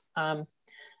schemes.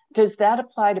 Does that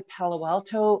apply to Palo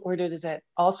Alto, or does it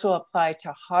also apply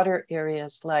to hotter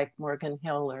areas like Morgan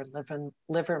Hill or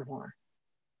Livermore?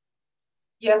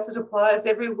 Yes, it applies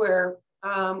everywhere.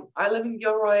 I live in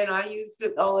Gilroy and I use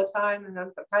it all the time and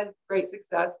I've had great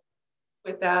success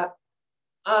with that.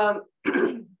 Palo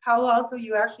Alto,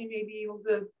 you actually may be able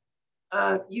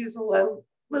to use a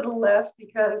little less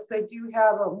because they do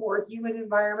have a more humid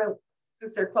environment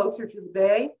since they're closer to the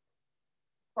bay.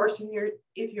 Of course,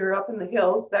 if you're up in the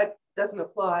hills, that doesn't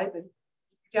apply, but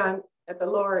down at the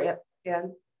lower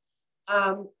end.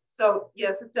 So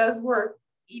yes, it does work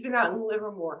even out in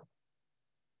Livermore.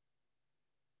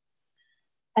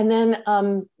 And then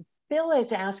Bill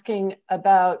is asking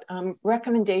about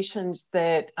recommendations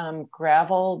that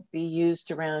gravel be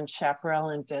used around chaparral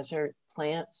and desert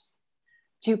plants.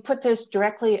 Do you put this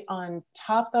directly on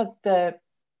top of the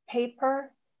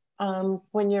paper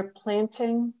when you're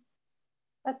planting?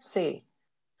 Let's see.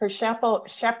 For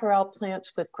chaparral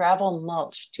plants with gravel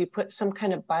mulch, do you put some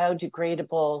kind of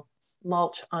biodegradable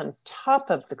mulch on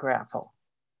top of the gravel?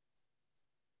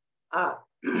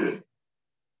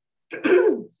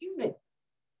 Excuse me.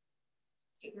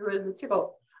 Get rid of the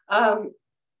tickle.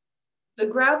 The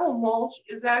gravel mulch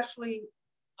is actually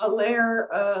a layer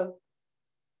of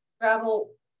gravel.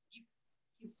 You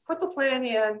put the plant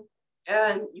in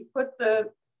and you put the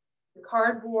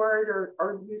cardboard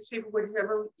or newspaper,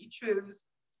 whatever you choose,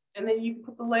 and then you can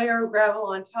put the layer of gravel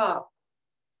on top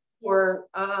for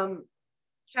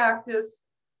cactus.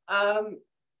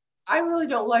 I really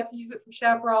don't like to use it for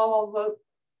chaparral, although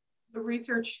the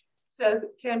research says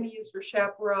it can be used for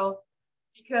chaparral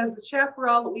because the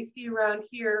chaparral that we see around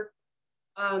here,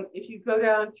 if you go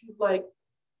down to like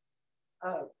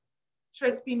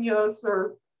Tres Pinos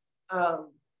or I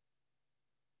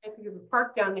think of a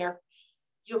park down there,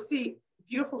 you'll see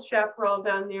beautiful chaparral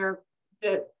down there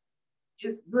that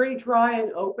is very dry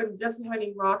and open, doesn't have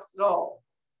any rocks at all.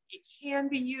 It can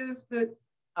be used, but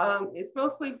it's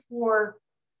mostly for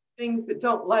things that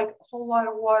don't like a whole lot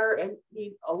of water and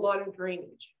need a lot of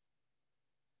drainage.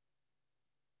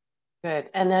 Good.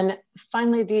 And then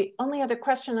finally, the only other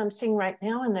question I'm seeing right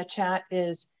now in the chat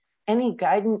is any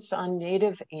guidance on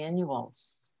native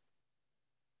annuals?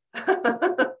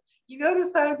 You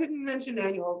notice I didn't mention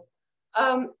annuals.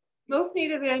 Most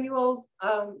native annuals,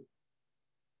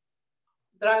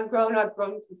 that I've grown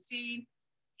from seed,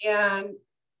 and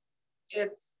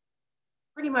it's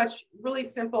pretty much really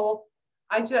simple.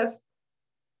 I just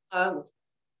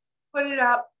put it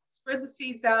out, spread the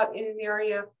seeds out in an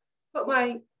area, put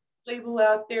my label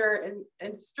out there,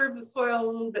 and disturb the soil a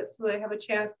little bit so they have a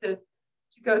chance to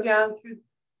go down through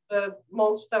the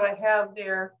mulch that I have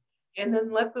there, and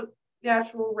then let the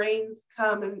natural rains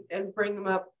come and bring them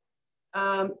up.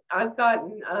 I've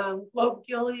gotten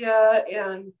Globigilia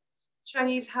and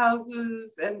Chinese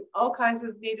houses and all kinds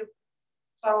of native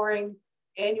flowering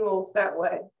annuals that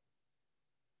way.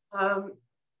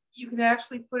 You can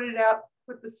actually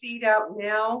put the seed out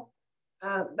now.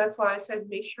 That's why I said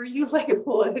make sure you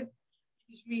label it,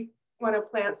 because you want to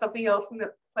plant something else in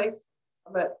the place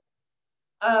of it.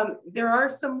 There are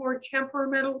some more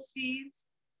temperamental seeds.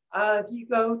 If you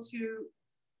go to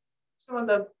some of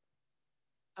the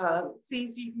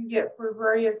seeds you can get for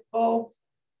various bulbs,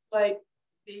 like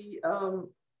the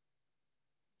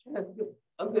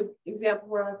a good example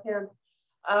where I can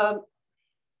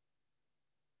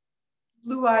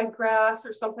blue-eyed grass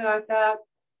or something like that.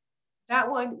 That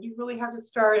one you really have to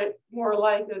start it more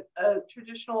like a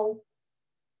traditional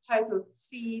type of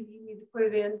seed. You need to put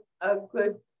it in a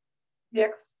good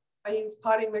mix. I use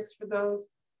potting mix for those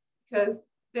because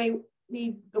they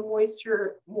need the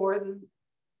moisture more than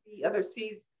the other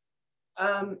seeds.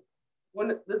 One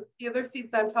of the other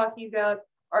seeds I'm talking about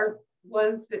are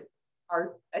ones that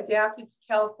are adapted to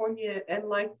California and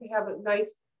like to have a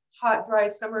nice hot, dry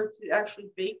summer to actually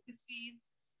bake the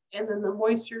seeds. And then the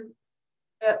moisture,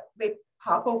 they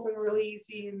pop open really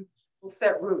easy and will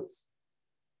set roots.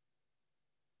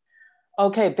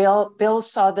 Okay, Bill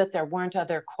saw that there weren't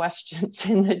other questions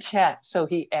in the chat, so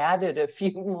he added a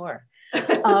few more.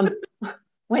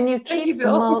 When you keep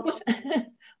mulch,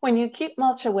 when you keep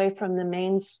mulch away from the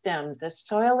main stem, the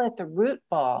soil at the root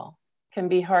ball can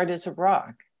be hard as a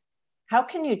rock. How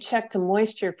can you check the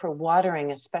moisture for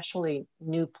watering, especially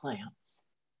new plants?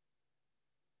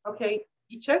 Okay,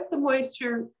 you check the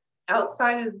moisture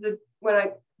outside of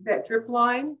that drip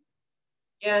line,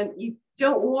 and you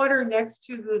don't water next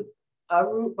to the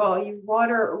root ball. You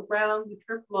water around the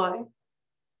drip line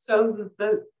so that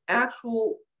the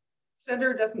actual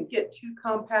center doesn't get too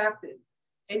compacted.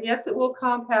 And yes, it will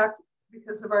compact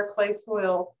because of our clay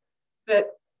soil,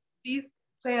 but these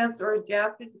plants are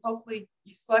adapted. Hopefully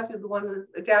you selected the one that's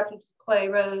adapted to clay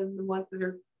rather than the ones that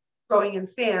are growing in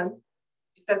sand,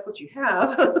 if that's what you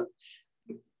have.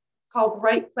 It's called the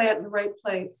right plant in the right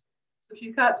place. So if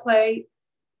you've got clay,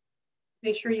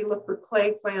 make sure you look for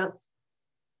clay plants.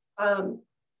 And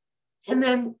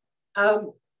then,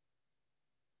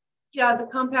 yeah, the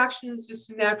compaction is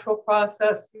just a natural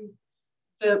process. And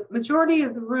the majority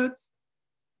of the roots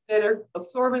that are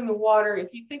absorbing the water,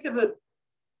 if you think of a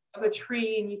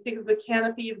tree and you think of the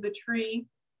canopy of the tree,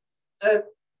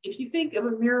 if you think of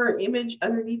a mirror image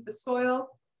underneath the soil,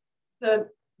 the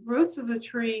roots of the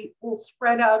tree will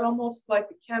spread out almost like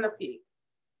a canopy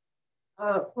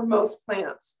for most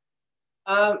plants.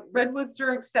 Redwoods are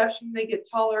an exception. They get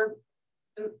taller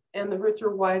and the roots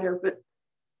are wider, but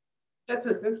that's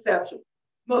an exception.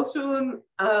 Most of them,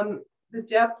 the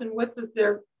depth and width of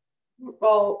their root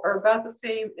ball are about the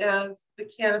same as the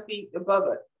canopy above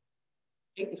it.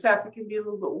 In fact, it can be a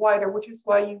little bit wider, which is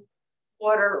why you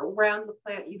water around the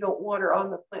plant. You don't water on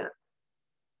the plant.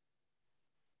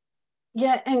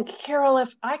 Yeah, and Carol,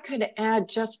 if I could add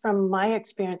just from my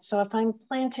experience, so if I'm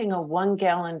planting a 1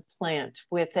 gallon plant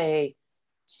with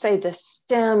say the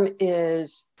stem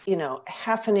is,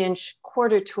 half an inch,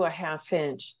 quarter to a half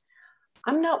inch,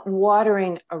 I'm not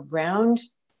watering around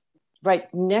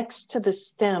right next to the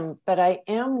stem, but I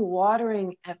am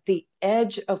watering at the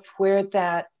edge of where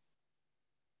that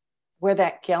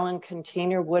gallon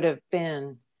container would have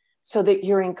been, so that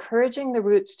you're encouraging the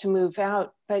roots to move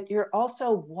out, but you're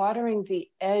also watering the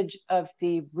edge of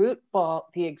the root ball,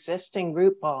 the existing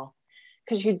root ball,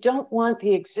 because you don't want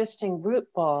the existing root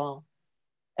ball,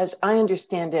 as I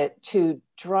understand it, to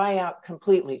dry out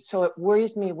completely. So it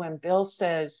worries me when Bill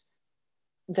says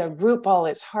the root ball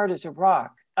is hard as a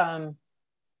rock.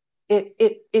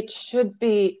 It should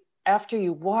be, after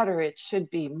you water, it should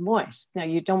be moist. Now,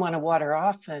 you don't want to water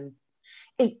often.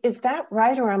 Is that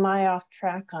right, or am I off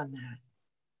track on that?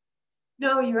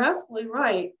 No, you're absolutely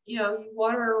right. You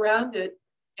water around it,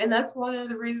 and that's one of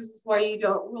the reasons why you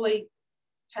don't really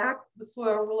pack the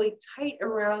soil really tight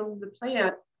around the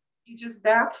plant. You just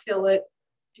backfill it,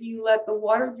 and you let the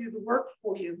water do the work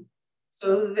for you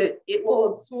so that it will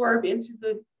absorb into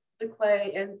the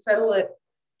clay and settle it.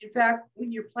 In fact,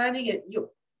 when you're planting it,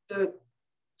 the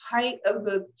height of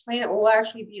the plant will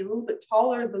actually be a little bit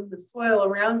taller than the soil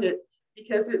around it,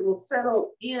 because it will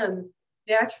settle in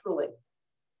naturally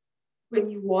when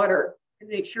you water, and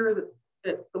make sure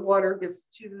that the water gets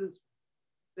to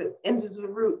the ends of the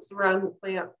roots around the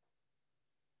plant.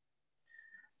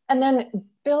 And then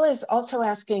Bill is also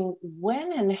asking,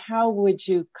 when and how would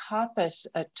you coppice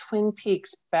a Twin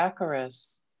Peaks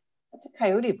baccharis? That's a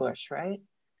coyote bush, right?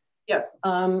 Yes.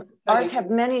 Ours have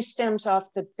many stems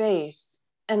off the base.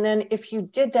 And then if you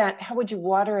did that, how would you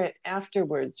water it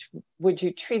afterwards? Would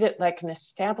you treat it like an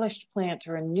established plant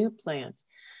or a new plant?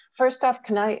 First off,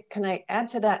 can I add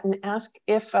to that and ask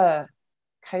if a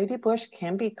coyote bush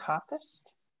can be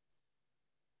coppiced?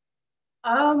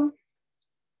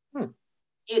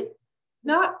 It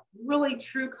not really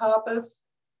true coppice.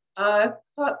 I've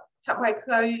cut my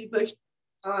coyote bush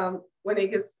when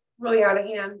it gets really out of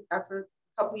hand after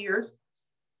a couple years.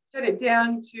 Cut it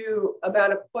down to about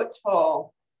 1 foot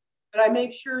tall, but I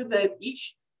make sure that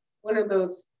each one of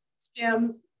those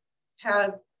stems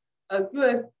has a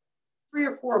good 3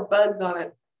 or 4 buds on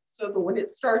it, so that when it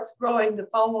starts growing the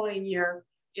following year,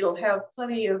 it'll have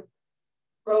plenty of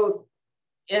growth.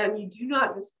 And you do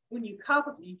not, when you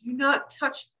coppice it, you do not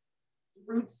touch the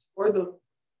roots or the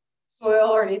soil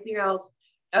or anything else,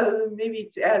 other than maybe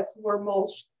to add some more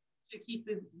mulch to keep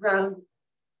the ground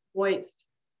moist.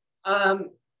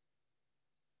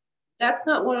 That's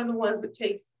not one of the ones that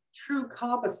takes true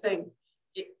coppicing.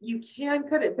 You can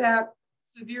cut it back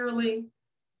severely.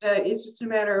 It's just a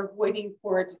matter of waiting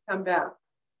for it to come back.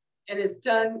 And it's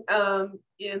done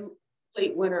in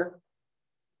late winter.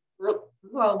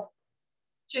 Well,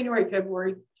 January,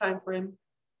 February timeframe.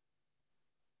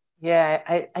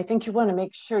 Yeah, I think you want to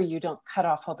make sure you don't cut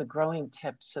off all the growing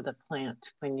tips of the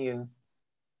plant when you're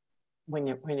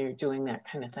doing that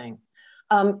kind of thing.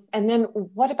 And then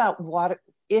what about water?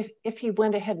 If he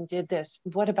went ahead and did this,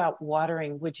 what about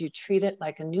watering? Would you treat it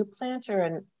like a new plant or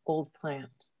an old plant?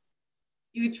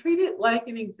 You treat it like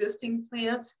an existing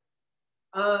plant.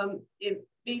 It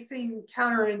may seem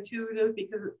counterintuitive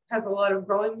because it has a lot of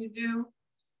growing to do,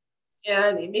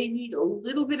 and it may need a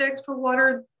little bit extra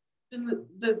water than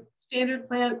the standard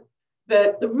plant,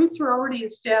 but the roots are already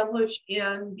established,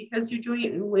 and because you're doing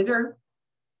it in winter,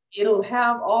 it'll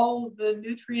have all the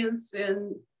nutrients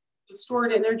and the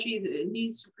stored energy that it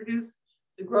needs to produce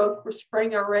the growth for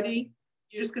spring already.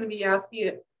 You're just going to be asking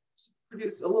it to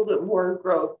produce a little bit more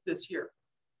growth this year.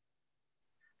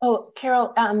 Oh,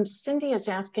 Carol, Cindy is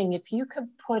asking if you could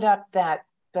put up the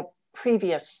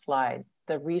previous slide,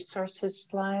 the resources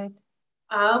slide.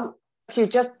 If you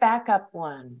just back up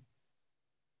one.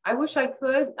 I wish I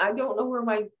could. I don't know where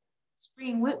my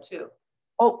screen went to.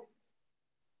 Oh,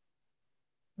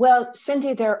 well,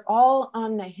 Cindy, they're all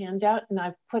on the handout, and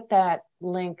I've put that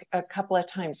link a couple of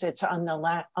times. It's on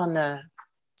the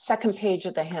second page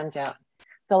of the handout.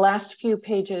 The last few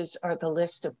pages are the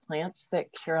list of plants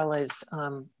that Carol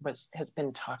has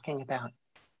been talking about.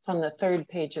 It's on the 3rd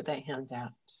page of the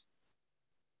handout.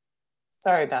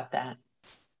 Sorry about that.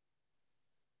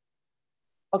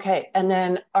 Okay, and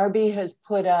then RB has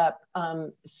put up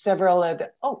several of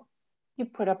the, oh, you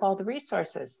put up all the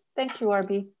resources. Thank you,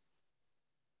 RB.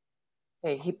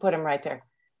 Okay, he put them right there.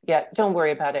 Yeah, don't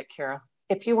worry about it, Carol.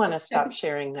 If you want to stop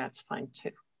sharing, that's fine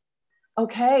too.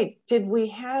 Okay, did we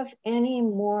have any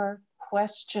more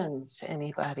questions,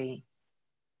 anybody?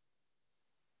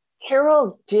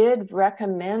 Carol did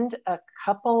recommend a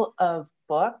couple of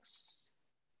books,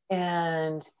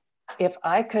 and if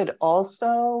I could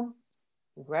also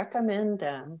recommend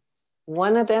them.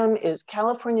 One of them is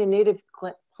California Native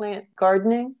Plant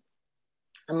Gardening,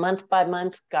 a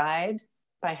month-by-month guide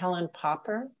by Helen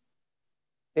Popper.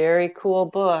 Very cool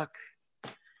book.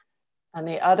 And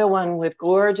the other one with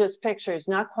gorgeous pictures,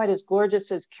 not quite as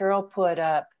gorgeous as Carol put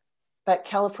up, but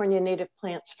California Native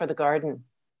Plants for the Garden.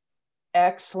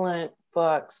 Excellent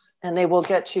books, and they will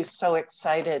get you so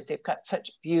excited. They've got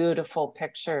such beautiful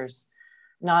pictures.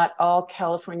 Not all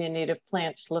California native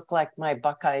plants look like my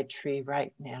buckeye tree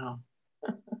right now,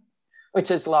 which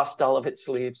has lost all of its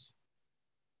leaves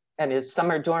and is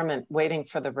summer dormant, waiting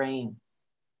for the rain.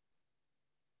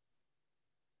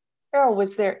 Carol,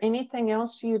 was there anything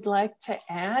else you'd like to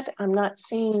add? I'm not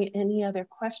seeing any other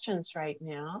questions right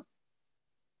now.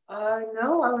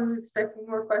 No, I was expecting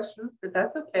more questions, but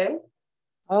that's okay.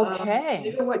 Okay.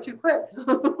 Maybe I went too quick.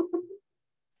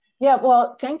 Yeah,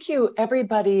 well, thank you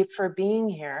everybody for being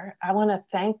here. I want to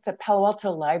thank the Palo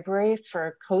Alto Library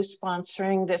for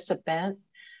co-sponsoring this event,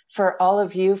 for all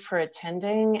of you for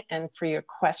attending and for your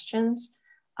questions.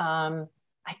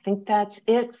 I think that's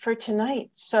it for tonight.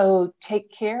 So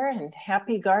take care and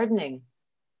happy gardening.